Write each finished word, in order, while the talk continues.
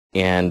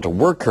And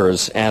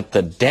workers at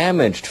the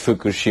damaged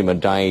Fukushima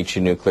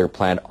Daiichi nuclear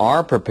plant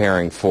are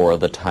preparing for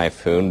the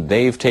typhoon.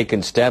 They've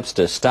taken steps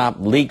to stop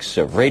leaks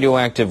of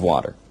radioactive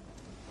water.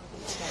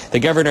 The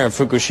governor of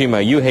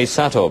Fukushima, Yuhei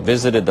Sato,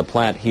 visited the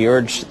plant. He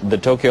urged the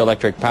Tokyo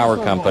Electric Power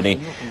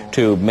Company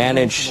to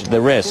manage the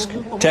risk.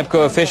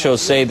 TEPCO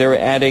officials say they're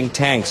adding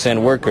tanks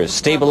and workers.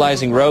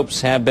 Stabilizing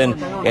ropes have been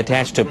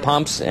attached to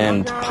pumps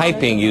and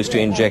piping used to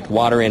inject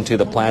water into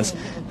the plant's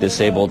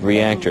disabled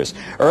reactors.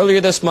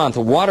 Earlier this month,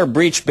 water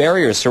breached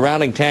barriers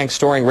surrounding tanks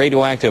storing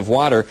radioactive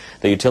water.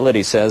 The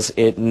utility says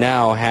it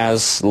now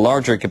has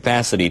larger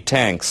capacity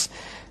tanks.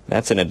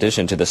 That's in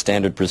addition to the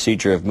standard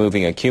procedure of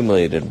moving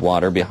accumulated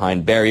water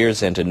behind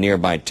barriers into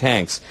nearby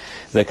tanks.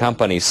 The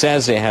company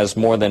says it has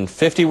more than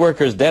 50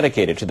 workers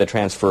dedicated to the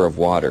transfer of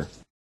water.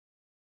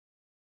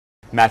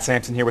 Matt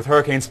Sampson here with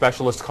hurricane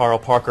specialist Carl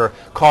Parker.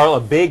 Carl, a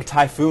big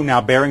typhoon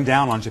now bearing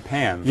down on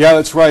Japan. Yeah,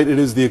 that's right. It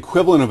is the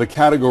equivalent of a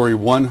Category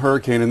 1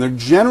 hurricane, and they're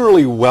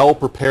generally well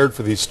prepared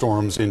for these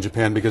storms in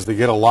Japan because they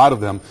get a lot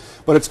of them.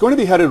 But it's going to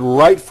be headed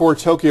right for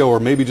Tokyo, or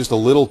maybe just a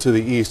little to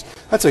the east.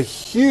 That's a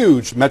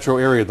huge metro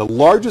area, the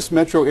largest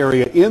metro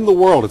area in the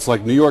world. It's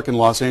like New York and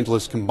Los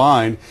Angeles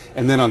combined.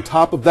 And then on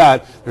top of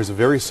that, there's a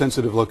very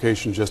sensitive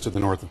location just to the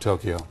north of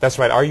Tokyo. That's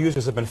right. Our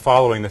users have been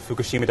following the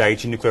Fukushima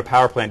Daiichi nuclear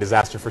power plant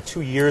disaster for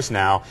 2 years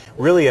now.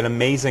 Really an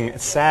amazing,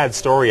 sad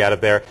story out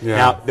of there. Yeah.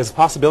 Now, there's a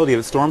possibility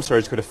that storm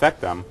surge could affect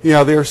them.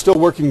 Yeah, they are still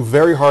working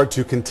very hard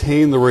to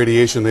contain the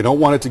radiation. They don't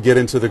want it to get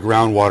into the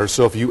groundwater.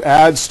 So if you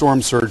add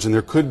storm surge, and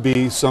there could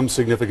be some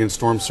significant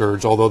storm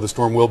surge, although the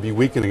storm will be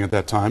weakening at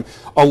that time,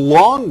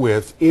 along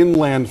with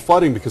inland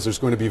flooding because there's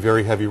going to be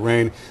very heavy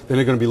rain, then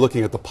they're going to be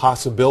looking at the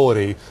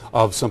possibility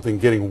of something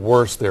getting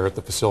worse there at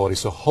the facility.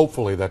 So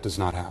hopefully that does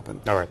not happen.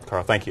 All right,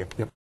 Carl, thank you.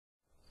 Yep.